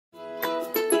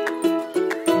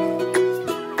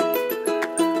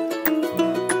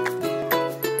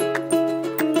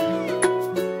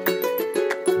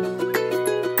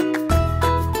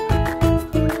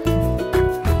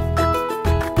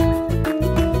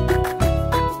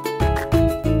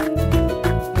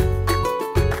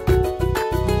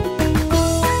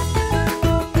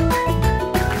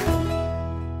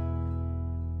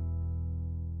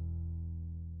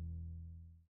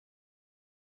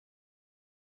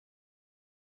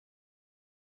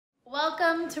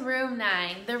Welcome to room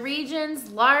 9, the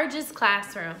region's largest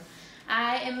classroom.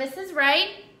 I am Mrs.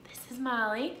 Wright, this is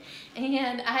Molly,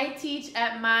 and I teach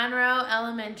at Monroe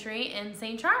Elementary in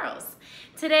St. Charles.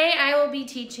 Today I will be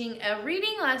teaching a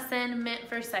reading lesson meant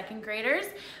for second graders,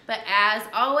 but as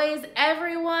always,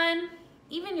 everyone,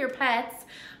 even your pets,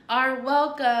 are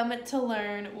welcome to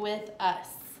learn with us.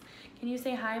 Can you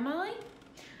say hi, Molly?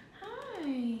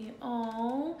 Hi.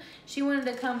 Oh, she wanted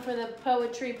to come for the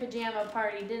poetry pajama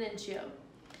party, didn't you?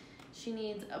 She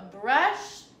needs a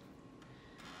brush.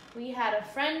 We had a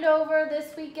friend over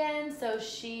this weekend, so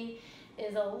she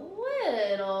is a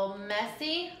little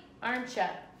messy, aren't you?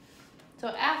 So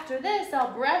after this,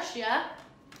 I'll brush you.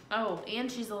 Oh,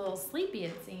 and she's a little sleepy,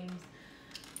 it seems.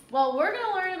 Well, we're going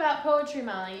to learn about poetry,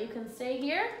 Molly. You can stay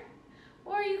here,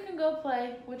 or you can go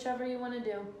play, whichever you want to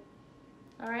do.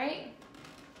 All right?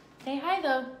 Say hi,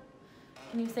 though.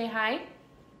 Can you say hi?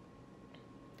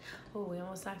 Oh, we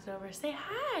almost knocked it over. Say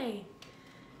hi.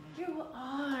 You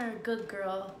are a good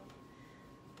girl.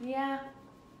 Yeah.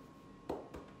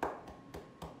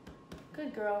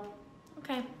 Good girl.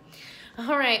 Okay.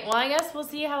 All right. Well, I guess we'll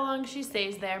see how long she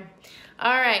stays there.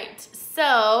 All right.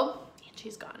 So, and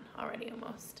she's gone already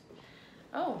almost.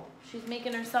 Oh, she's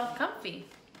making herself comfy.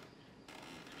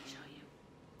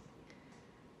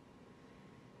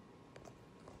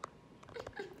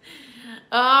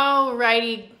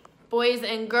 Alrighty, boys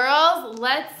and girls,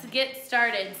 let's get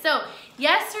started. So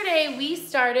yesterday we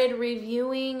started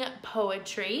reviewing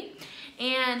poetry,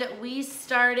 and we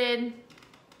started,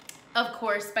 of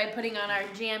course, by putting on our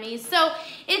jammies. So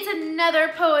it's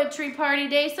another poetry party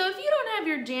day. So if you don't have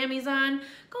your jammies on,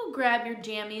 go grab your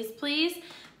jammies, please.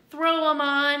 Throw them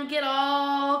on, get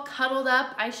all cuddled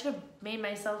up. I should have made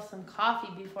myself some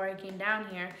coffee before I came down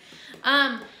here.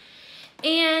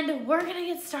 And we're gonna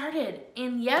get started.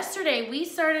 And yesterday we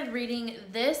started reading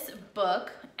this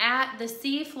book at the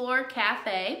Seafloor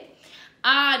Cafe,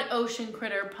 Odd Ocean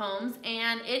Critter Poems,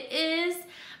 and it is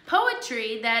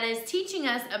poetry that is teaching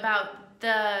us about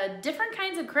the different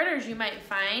kinds of critters you might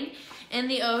find in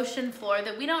the ocean floor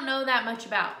that we don't know that much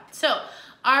about. So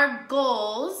our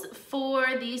goals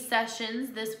for these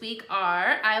sessions this week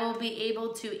are, I will be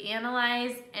able to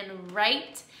analyze and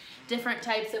write different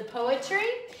types of poetry.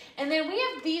 And then we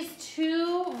have these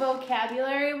 2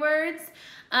 vocabulary words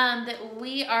that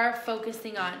we are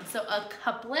focusing on. So a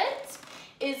couplet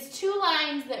is 2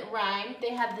 lines that rhyme.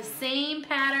 They have the same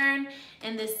pattern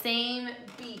and the same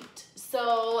beat.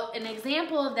 So an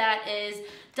example of that is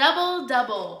double,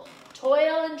 double,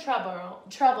 toil and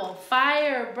trouble,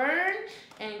 fire burn,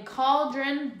 and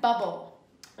cauldron bubble.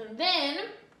 And then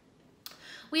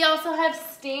we also have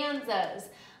stanzas.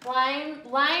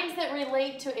 Lines that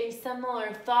relate to a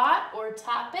similar thought or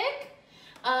topic.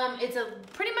 It's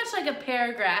pretty much like a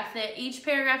paragraph, that each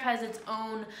paragraph has its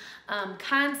own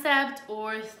concept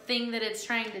or thing that it's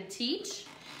trying to teach.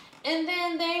 And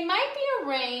then they might be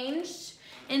arranged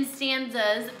in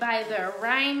stanzas by their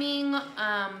rhyming,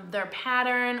 their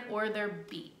pattern, or their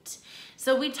beat.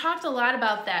 So we talked a lot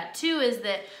about that too, is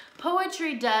that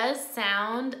poetry does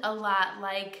sound a lot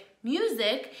like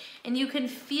music, and you can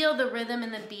feel the rhythm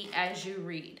and the beat as you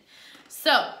read.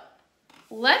 So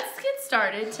let's get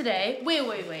started today. Wait.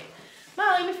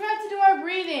 Molly, we forgot to do our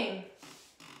breathing.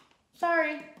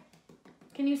 Sorry.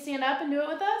 Can you stand up and do it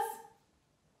with us?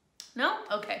 No?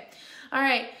 Okay. All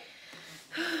right.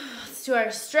 Let's do our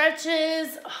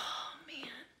stretches. Oh, man.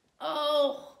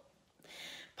 Oh,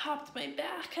 popped my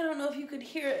back. I don't know if you could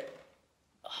hear it.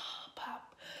 Oh,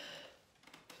 pop.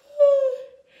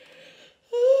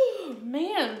 Oh,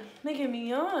 man, making me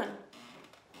yawn.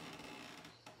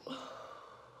 Oh,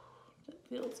 that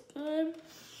feels good. Moving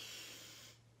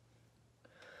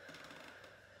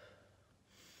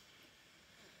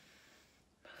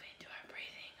to our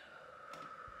breathing.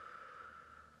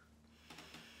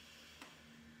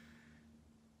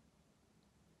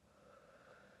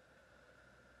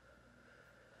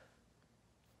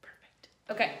 Perfect.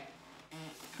 Okay,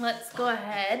 let's go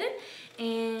ahead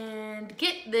and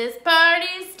get this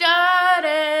party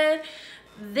started.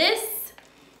 This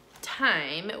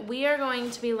time we are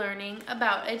going to be learning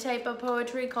about a type of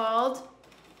poetry called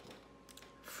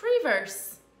free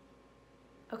verse.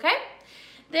 Okay?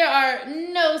 There are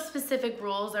no specific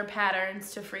rules or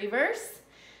patterns to free verse.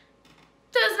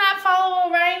 Does not follow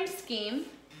a rhyme scheme.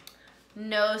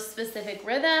 No specific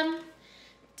rhythm.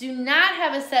 Do not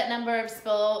have a set number of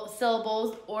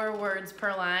syllables or words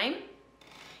per line.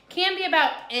 Can be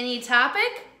about any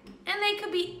topic, and they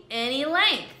could be any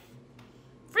length.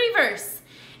 Free verse.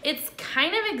 It's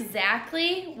kind of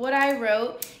exactly what I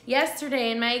wrote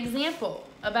yesterday in my example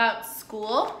about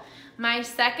school. my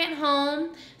second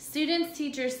home, students,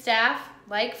 teachers, staff,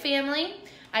 like family.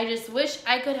 I just wish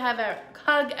I could have a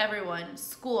hug everyone.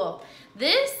 School.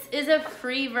 This is a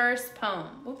free verse poem.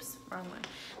 Oops, wrong one.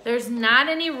 There's not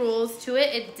any rules to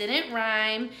it. It didn't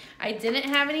rhyme. I didn't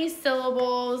have any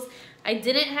syllables. I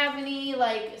didn't have any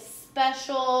like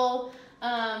special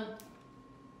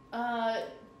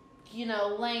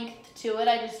length to it.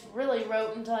 I just really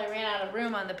wrote until I ran out of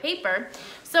room on the paper.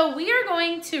 So we are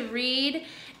going to read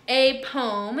a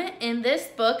poem in this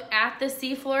book at the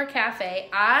Seafloor Cafe,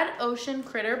 Odd Ocean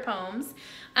Critter Poems,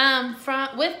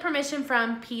 with permission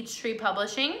from Peachtree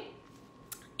Publishing.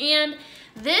 And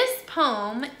this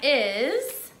poem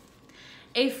is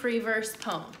a free verse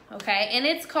poem, okay? And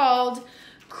it's called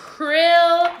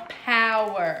Krill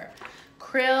Power.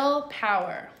 Krill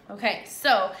Power. Okay,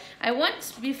 so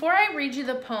before I read you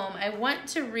the poem, I want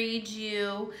to read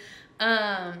you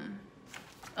a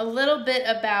little bit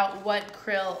about what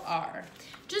krill are,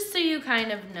 just so you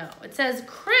kind of know. It says,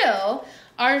 krill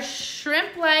are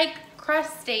shrimp-like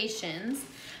crustaceans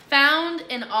found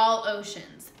in all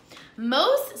oceans.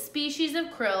 Most species of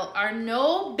krill are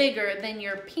no bigger than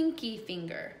your pinky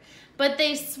finger, but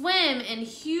they swim in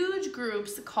huge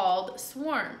groups called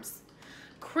swarms.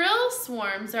 Krill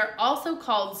swarms are also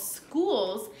called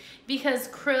schools because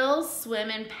krills swim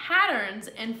in patterns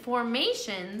and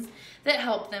formations that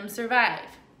help them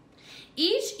survive.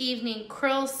 Each evening,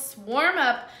 krill swarm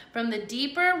up from the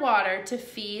deeper water to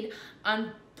feed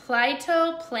on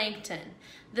phytoplankton,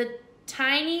 the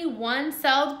tiny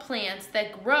one-celled plants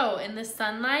that grow in the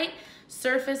sunlit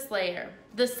surface layer.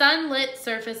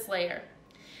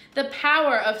 The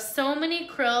power of so many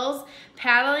krills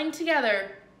paddling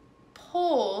together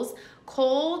pulls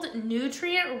cold,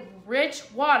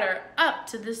 nutrient-rich water up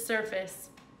to the surface.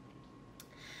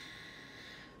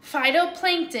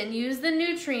 Phytoplankton use the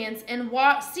nutrients in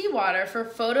seawater for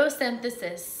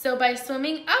photosynthesis, so by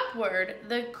swimming upward,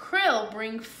 the krill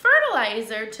bring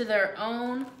fertilizer to their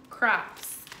own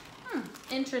crops.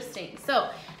 Interesting. So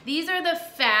these are the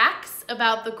facts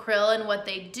about the krill and what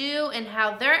they do and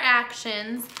how their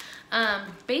actions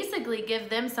basically give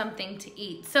them something to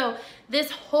eat. So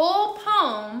this whole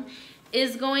poem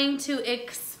is going to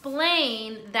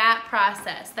explain that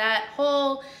process, that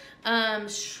whole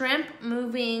shrimp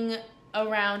moving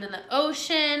around in the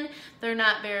ocean. They're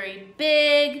not very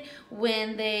big.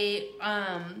 When they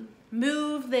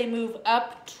move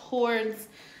up towards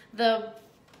the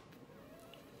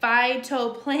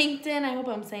phytoplankton, I hope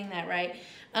I'm saying that right,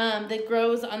 that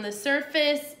grows on the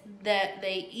surface that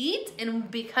they eat,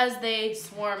 and because they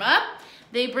swarm up,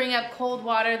 they bring up cold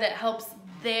water that helps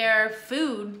their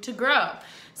food to grow.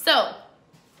 So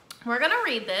we're gonna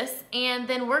read this, and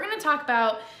then we're gonna talk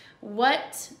about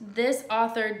what this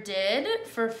author did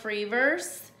for free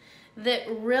verse that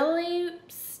really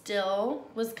still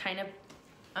was kind of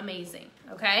amazing,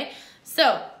 okay?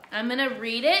 So I'm gonna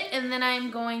read it, and then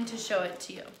I'm going to show it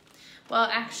to you. Well,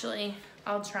 actually,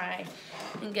 I'll try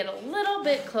and get a little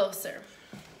bit closer.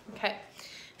 Okay,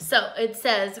 so it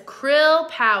says, krill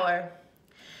power.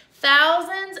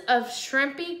 Thousands of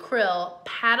shrimpy krill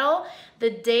paddle the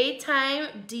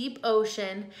daytime deep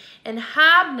ocean and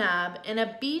hobnob in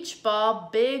a beach ball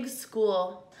big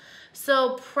school.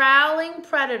 So prowling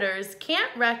predators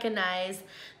can't recognize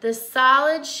the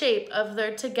solid shape of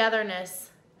their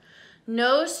togetherness.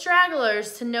 No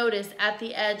stragglers to notice at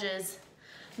the edges.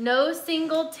 No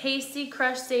single tasty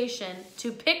crustacean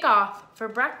to pick off for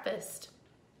breakfast.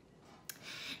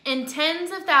 And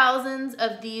tens of thousands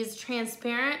of these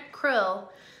transparent krill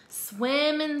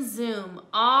swim and zoom,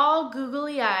 all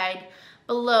googly-eyed,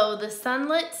 below the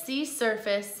sunlit sea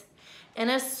surface in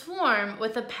a swarm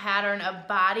with a pattern of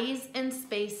bodies and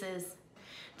spaces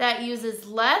that uses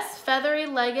less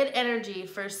feathery-legged energy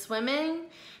for swimming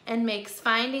and makes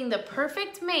finding the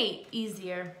perfect mate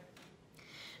easier.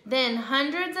 Then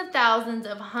hundreds of thousands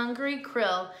of hungry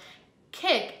krill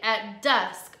kick at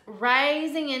dusk,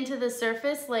 rising into the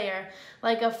surface layer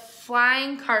like a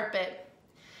flying carpet.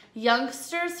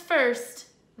 Youngsters first,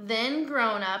 then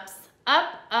grown-ups,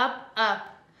 up, up,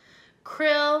 up.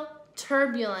 Krill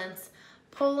turbulence,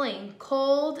 pulling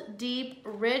cold, deep,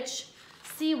 rich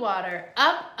seawater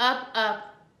up, up,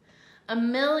 up. A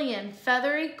million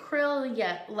feathery krill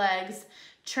legs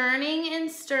churning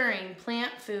and stirring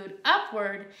plant food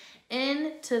upward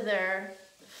into their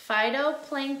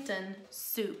phytoplankton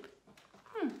soup.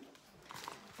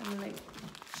 I'm going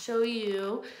to show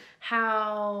you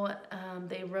how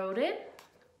they wrote it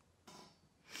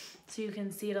so you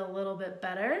can see it a little bit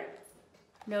better.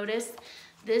 Notice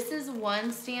this is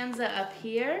one stanza up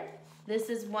here. This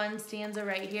is one stanza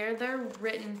right here. They're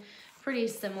written pretty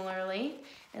similarly.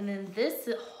 And then this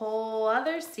whole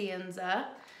other stanza,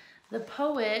 the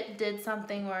poet did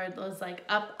something where it was like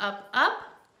up, up, up,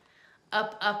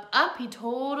 up, up, up. He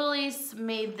totally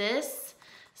made this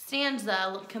stanza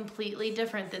look completely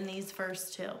different than these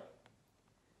first two.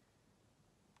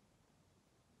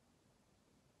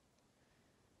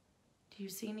 Do you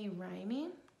see any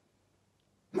rhyming?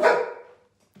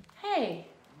 Hey.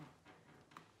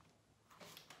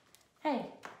 Hey.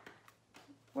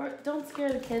 Don't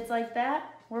scare the kids like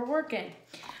that. We're working.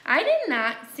 I did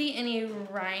not see any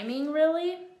rhyming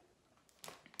really.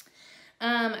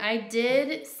 I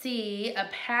did see a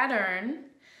pattern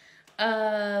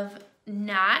of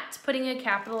not putting a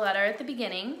capital letter at the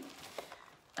beginning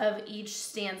of each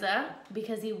stanza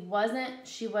because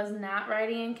she was not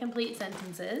writing in complete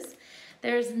sentences.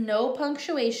 There's no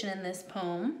punctuation in this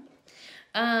poem.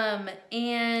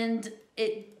 And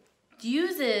it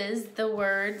uses the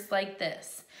words like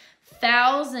this: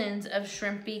 thousands of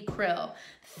shrimpy krill,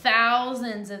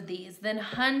 thousands of these, then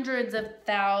hundreds of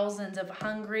thousands of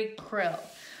hungry krill,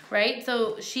 right?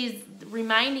 So she's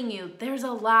reminding you there's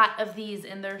a lot of these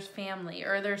in their family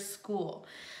or their school.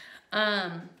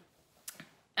 A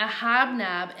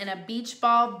hobnob and a beach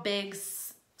ball big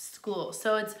school.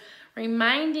 So it's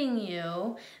reminding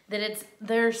you that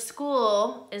their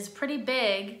school is pretty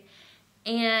big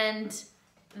and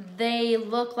they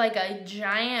look like a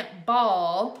giant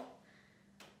ball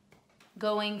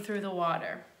going through the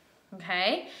water,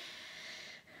 okay?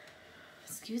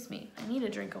 Excuse me, I need a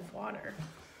drink of water.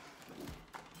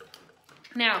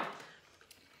 Now,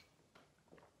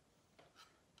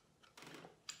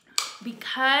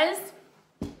 because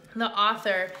the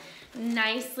author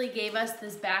nicely gave us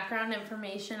this background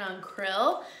information on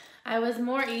krill, I was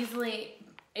more easily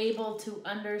able to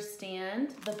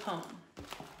understand the poem.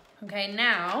 Okay,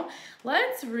 now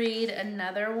let's read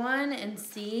another one and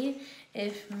see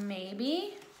if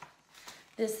maybe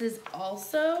this is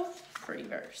also free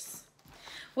verse.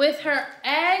 With her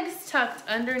eggs tucked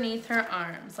underneath her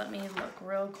arms. Let me look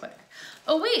real quick.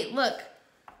 Oh wait, look.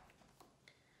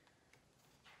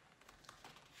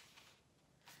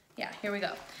 Yeah, here we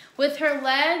go. With her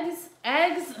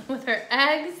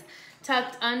eggs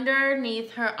tucked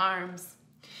underneath her arms.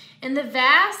 In the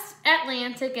vast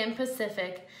Atlantic and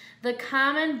Pacific, the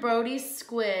common Brody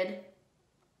squid,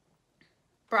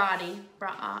 broody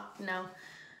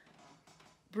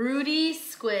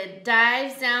squid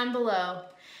dives down below.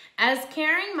 As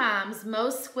caring moms,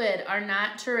 most squid are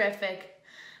not terrific,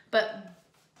 but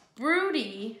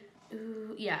broody,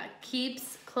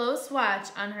 keeps close watch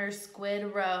on her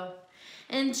squid roe.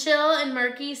 In chill and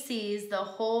murky seas, the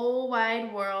whole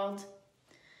world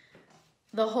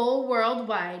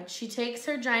wide, she takes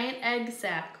her giant egg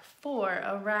sack for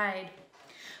a ride.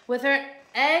 With her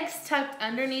eggs tucked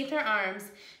underneath her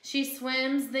arms, she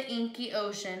swims the inky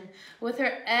ocean. With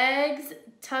her eggs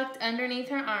tucked underneath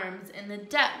her arms in the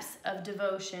depths of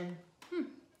devotion.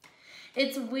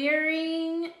 It's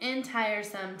wearying and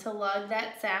tiresome to lug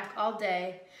that sack all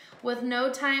day, with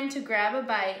no time to grab a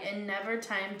bite and never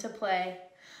time to play.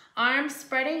 Arms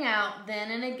spreading out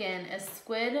then and again, a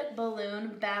squid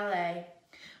balloon ballet,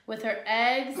 with her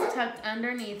eggs tucked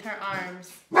underneath her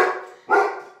arms.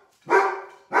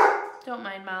 Don't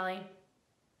mind Molly.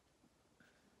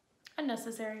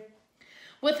 Unnecessary.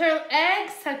 With her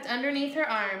eggs tucked underneath her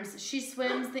arms, she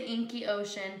swims the inky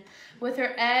ocean. With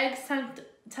her eggs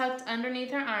tucked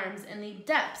underneath her arms in the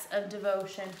depths of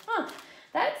devotion.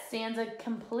 That stanza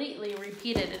completely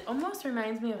repeated. It almost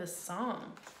reminds me of a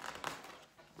song.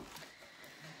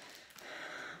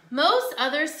 Most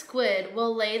other squid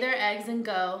will lay their eggs and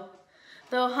go,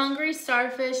 though hungry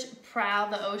starfish prowl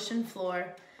the ocean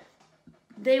floor.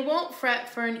 They won't fret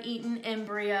for an eaten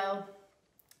embryo,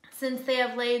 since they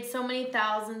have laid so many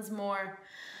thousands more.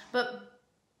 But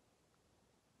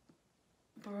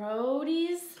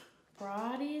Brody's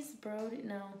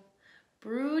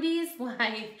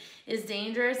life is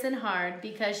dangerous and hard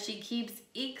because she keeps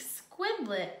each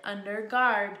squidlet under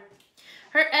guard.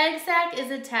 Her egg sac is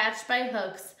attached by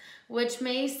hooks, which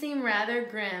may seem rather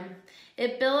grim.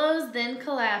 It billows, then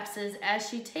collapses as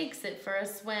she takes it for a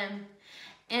swim.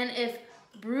 And if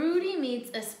Broody meets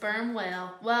a sperm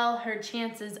whale, well, her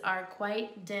chances are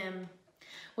quite dim.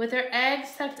 With her eggs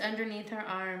tucked underneath her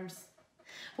arms.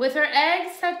 With her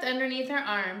eggs tucked underneath her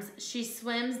arms, she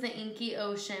swims the inky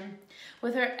ocean.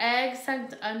 With her eggs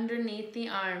tucked underneath the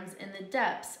arms in the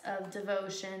depths of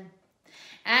devotion.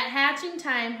 At hatching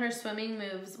time, her swimming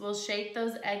moves will shake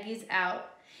those eggies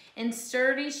out, and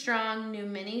sturdy, strong, new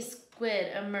mini squid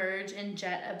emerge and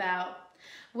jet about.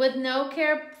 With no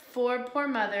care for poor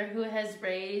mother who has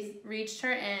reached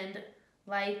her end,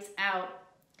 lights out.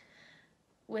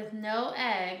 with no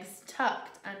eggs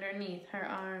tucked underneath her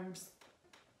arms.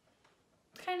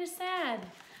 Kind of sad.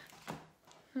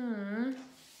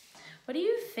 What do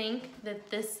you think that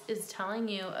this is telling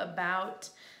you about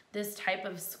this type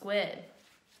of squid?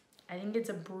 I think it's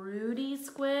a broody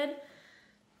squid.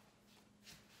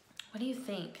 What do you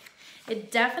think?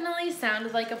 It definitely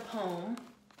sounded like a poem.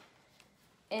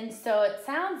 And so it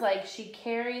sounds like she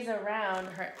carries around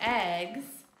her eggs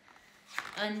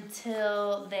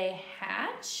until they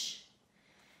hatch.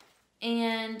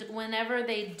 And whenever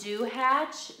they do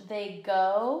hatch, they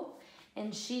go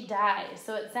and she dies.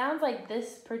 So it sounds like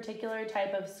this particular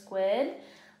type of squid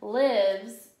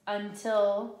lives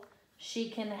until she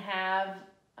can have,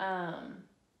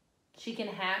 she can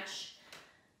hatch,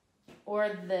 or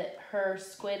that her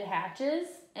squid hatches,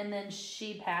 and then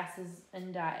she passes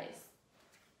and dies.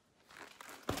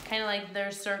 Kind of like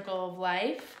their circle of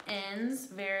life ends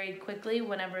very quickly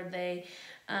whenever they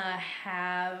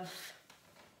have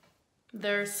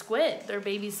their squid, their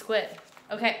baby squid.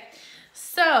 Okay,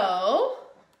 so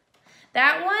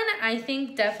that one I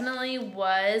think definitely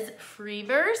was free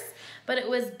verse, but it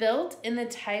was built in the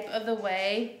type of the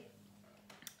way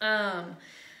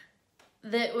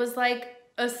that was like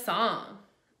a song.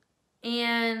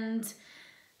 And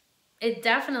it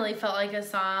definitely felt like a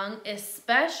song,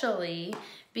 especially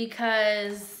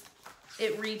because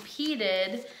it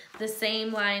repeated the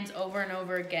same lines over and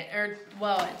over again. Or,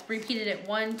 well, it repeated it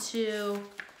 1, 2,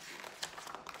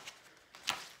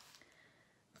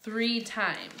 3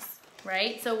 times,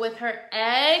 right? So with her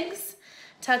eggs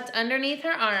tucked underneath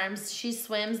her arms, she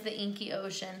swims the inky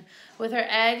ocean. With her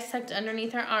eggs tucked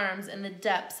underneath her arms in the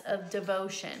depths of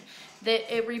devotion.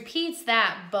 It repeats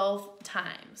that both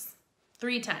times,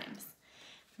 3 times.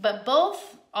 But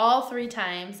all 3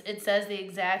 times, it says the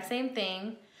exact same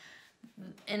thing.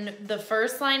 And the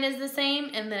first line is the same,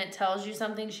 and then it tells you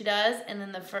something she does. And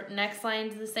then the next line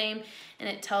is the same, and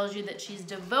it tells you that she's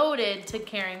devoted to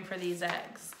caring for these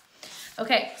eggs.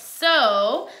 Okay,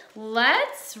 so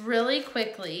let's really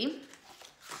quickly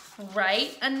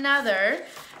write another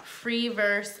free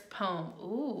verse poem.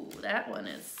 Ooh, that one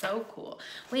is so cool.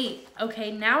 Wait,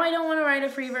 okay, now I don't want to write a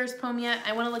free verse poem yet.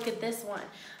 I want to look at this one.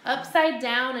 Upside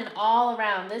down and all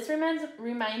around. This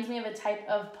reminds me of a type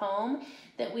of poem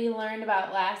that we learned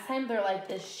about last time. They're like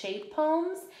this shape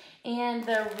poems, and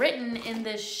they're written in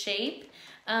this shape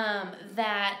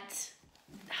that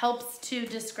helps to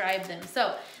describe them.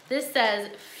 So this says,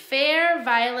 fair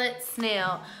violet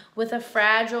snail with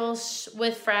fragile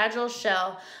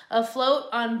shell, afloat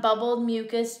on bubbled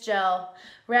mucus gel,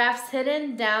 rafts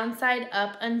hidden downside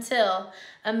up until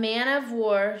a man of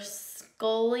war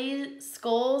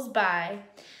sculls by.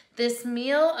 This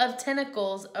meal of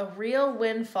tentacles, a real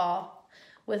windfall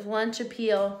with lunch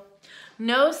appeal.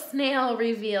 No snail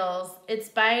reveals its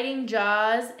biting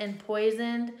jaws and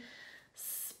poisoned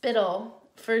spittle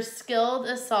for skilled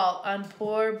assault on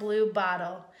poor blue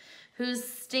bottle, whose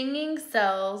stinging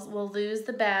cells will lose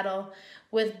the battle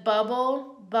with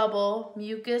bubble,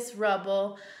 mucus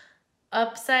rubble,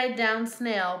 upside down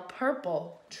snail,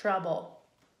 purple trouble.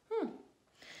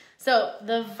 So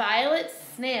the violet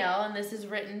snail, and this is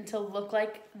written to look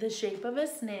like the shape of a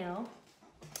snail,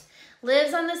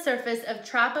 lives on the surface of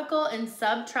tropical and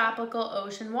subtropical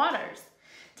ocean waters.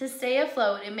 To stay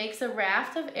afloat, it makes a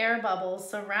raft of air bubbles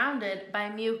surrounded by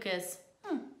mucus.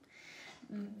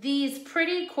 These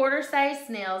pretty quarter-sized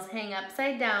snails hang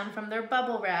upside down from their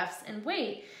bubble rafts and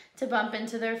wait to bump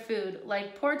into their food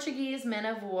like Portuguese men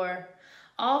of war,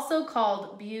 also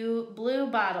called blue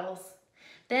bottles.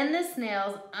 Then the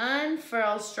snails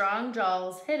unfurl strong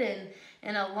jaws hidden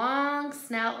in a long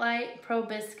snout-like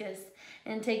proboscis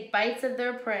and take bites of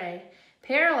their prey,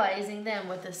 paralyzing them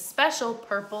with a special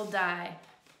purple dye.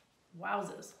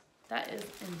 Wowzers, that is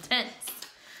intense.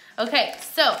 Okay,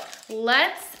 so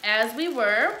let's, as we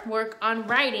work on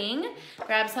writing.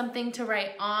 Grab something to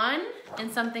write on and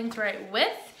something to write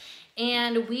with,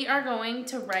 and we are going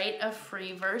to write a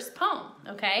free verse poem,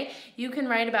 okay? You can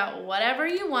write about whatever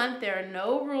you want. There are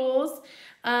no rules.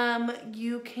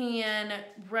 You can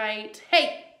write,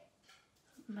 hey,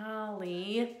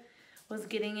 Molly was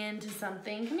getting into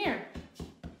something. Come here.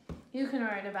 You can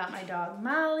write about my dog,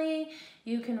 Molly.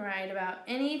 You can write about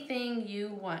anything you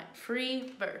want.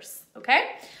 Free verse,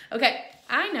 okay? Okay,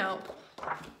 I know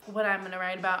what I'm gonna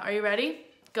write about. Are you ready?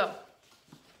 Go.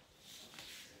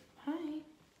 Hi.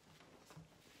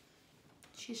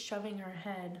 She's shoving her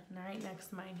head right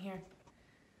next to mine here.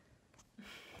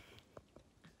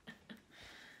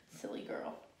 Silly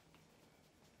girl.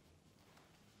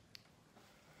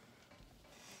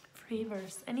 Free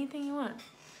verse, anything you want.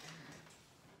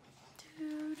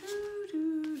 Do, do,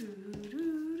 do, do, do, do.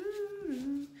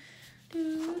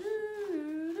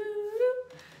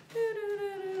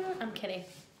 kidding.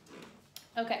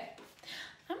 Okay,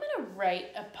 I'm gonna write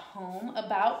a poem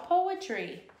about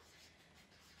poetry.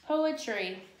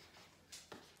 Poetry.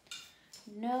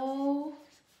 No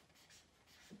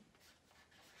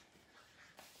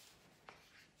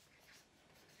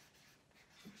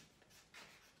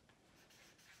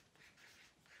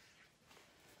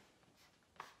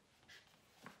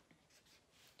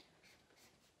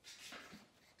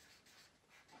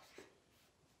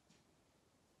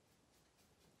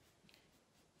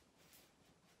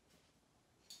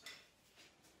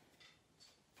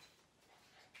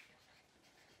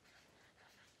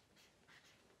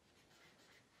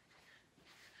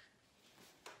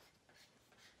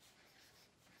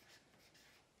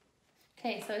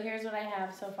Okay, so here's what I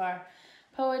have so far.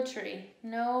 Poetry,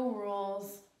 no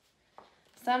rules.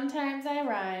 Sometimes I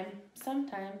rhyme,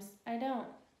 sometimes I don't.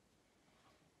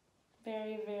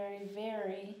 Very, very,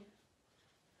 very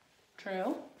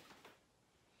true.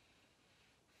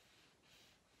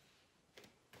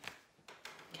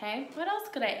 Okay, what else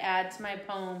could I add to my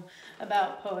poem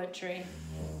about poetry?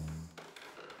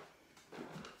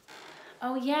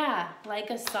 Oh yeah, like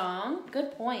a song.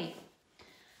 Good point.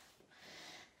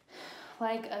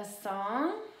 Like a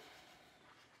song.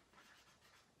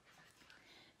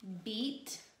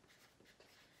 Beat.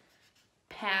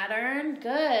 Pattern.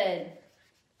 Good.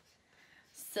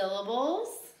 Syllables.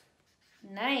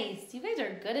 Nice. You guys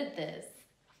are good at this.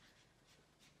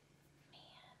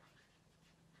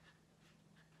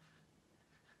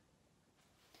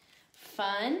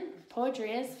 Fun.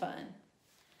 Poetry is fun.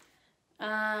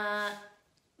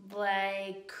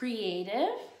 Like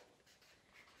creative.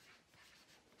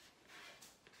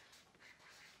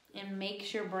 And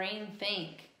makes your brain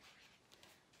think.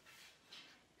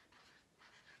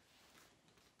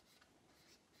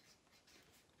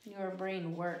 Your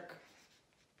brain work.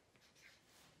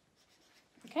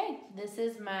 Okay, this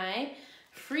is my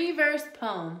free verse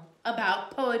poem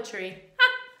about poetry.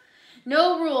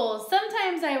 No rules.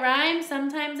 Sometimes I rhyme,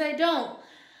 sometimes I don't.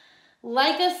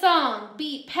 Like a song,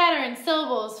 beat, pattern,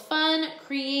 syllables, fun,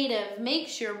 creative,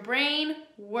 makes your brain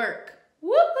work.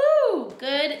 Woohoo!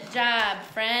 Good job,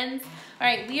 friends. All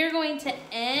right, we are going to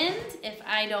end, if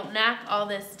I don't knock all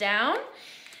this down.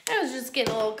 I was just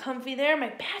getting a little comfy there. My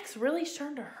back's really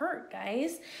starting to hurt,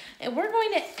 guys. And we're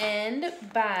going to end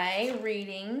by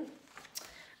reading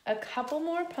a couple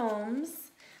more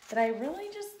poems that I really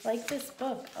just like this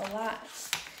book a lot.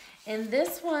 And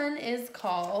this one is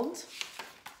called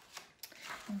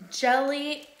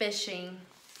Jellyfishing.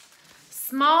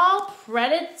 Small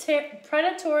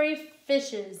predatory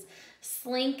fishes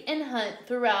slink and hunt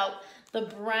throughout the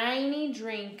briny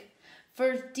drink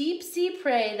for deep sea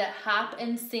prey that hop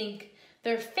and sink,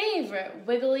 their favorite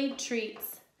wiggly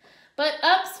treats. But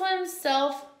up swims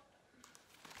stealth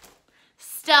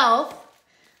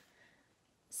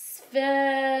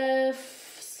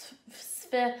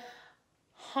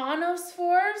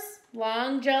sphehonophores,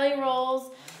 long jelly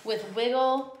rolls with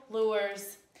wiggle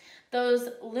lures. Those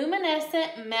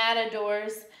luminescent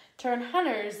matadors turn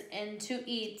hunters into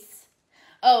eats.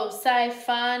 Oh,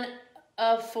 siphonophores.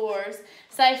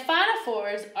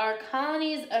 Siphonophores are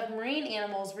colonies of marine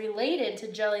animals related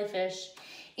to jellyfish.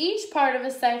 Each part of a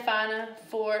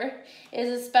siphonophore is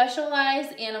a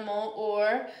specialized animal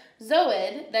or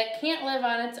zooid that can't live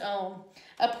on its own.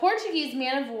 A Portuguese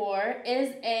man of war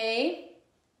is a...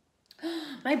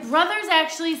 My brother's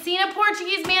actually seen a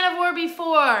Portuguese man of war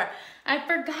before. I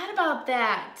forgot about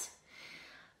that.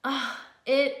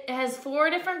 It has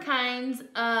 4 different kinds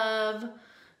of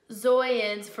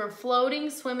zooids for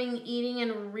floating, swimming, eating,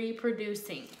 and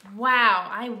reproducing. Wow,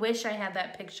 I wish I had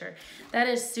that picture. That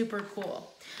is super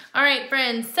cool. All right,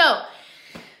 friends, so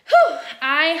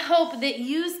I hope that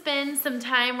you spend some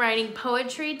time writing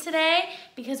poetry today,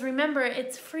 because remember,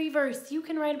 it's free verse. You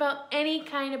can write about any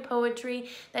kind of poetry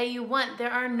that you want.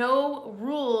 There are no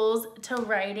rules to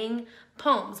writing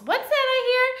poems. What's that I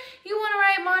hear? You want to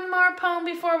write one more poem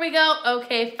before we go?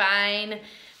 Okay, fine.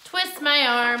 Twist my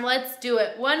arm. Let's do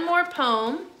it. One more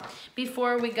poem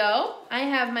before we go. I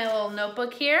have my little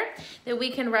notebook here that we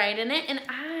can write in it. And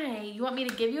you want me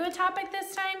to give you a topic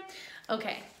this time?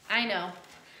 Okay, I know.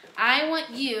 I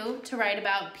want you to write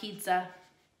about pizza.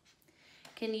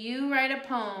 Can you write a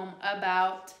poem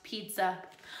about pizza?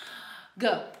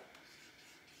 Go.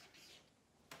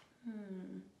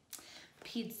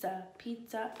 Pizza,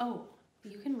 pizza. Oh,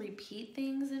 you can repeat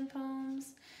things in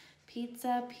poems.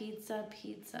 Pizza, pizza,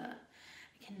 pizza.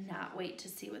 I cannot wait to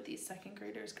see what these second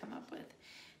graders come up with.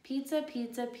 Pizza,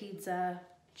 pizza, pizza.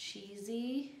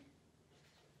 Cheesy.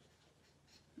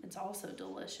 It's also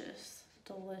delicious.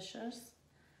 Delicious.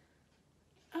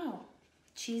 Oh,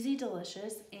 cheesy,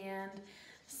 delicious, and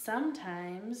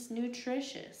sometimes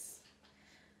nutritious.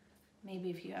 Maybe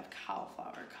if you have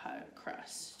cauliflower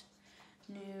crust.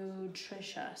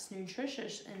 Nutritious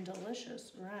and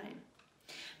delicious, rhyme.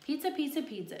 Pizza, pizza,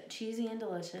 pizza, cheesy and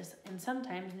delicious, and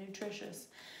sometimes nutritious.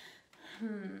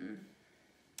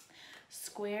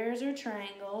 Squares or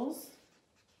triangles.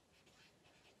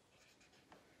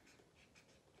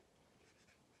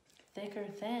 Thick or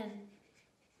thin.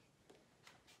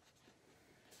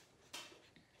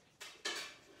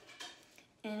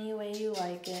 Any way you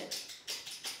like it.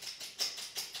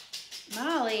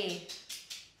 Molly,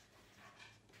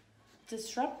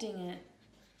 disrupting it.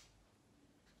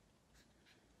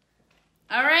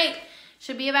 All right,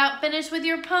 should be about finished with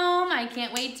your poem. I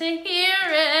can't wait to hear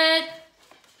it.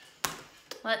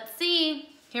 Let's see.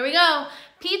 Here we go.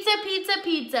 Pizza, pizza,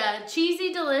 pizza,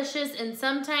 cheesy, delicious, and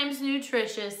sometimes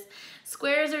nutritious.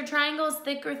 Squares or triangles,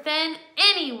 thick or thin,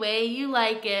 any way you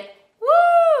like it.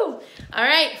 Woo! All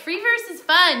right, free verse is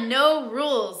fun, no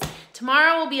rules.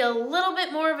 Tomorrow will be a little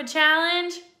bit more of a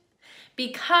challenge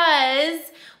because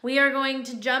we are going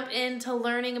to jump into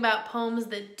learning about poems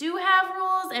that do have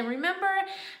rules. And remember,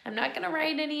 I'm not going to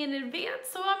write any in advance,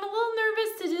 so I'm a little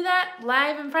nervous to do that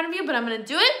live in front of you, but I'm going to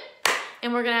do it,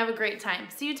 and we're going to have a great time.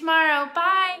 See you tomorrow.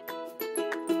 Bye.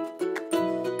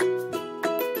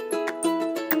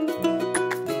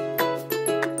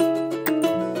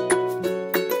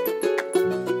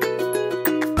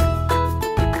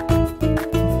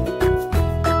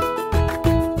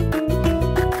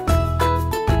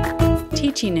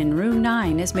 Teaching in Room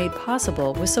 9 is made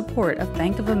possible with support of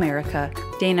Bank of America,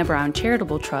 Dana Brown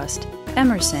Charitable Trust,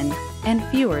 Emerson, and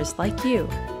viewers like you.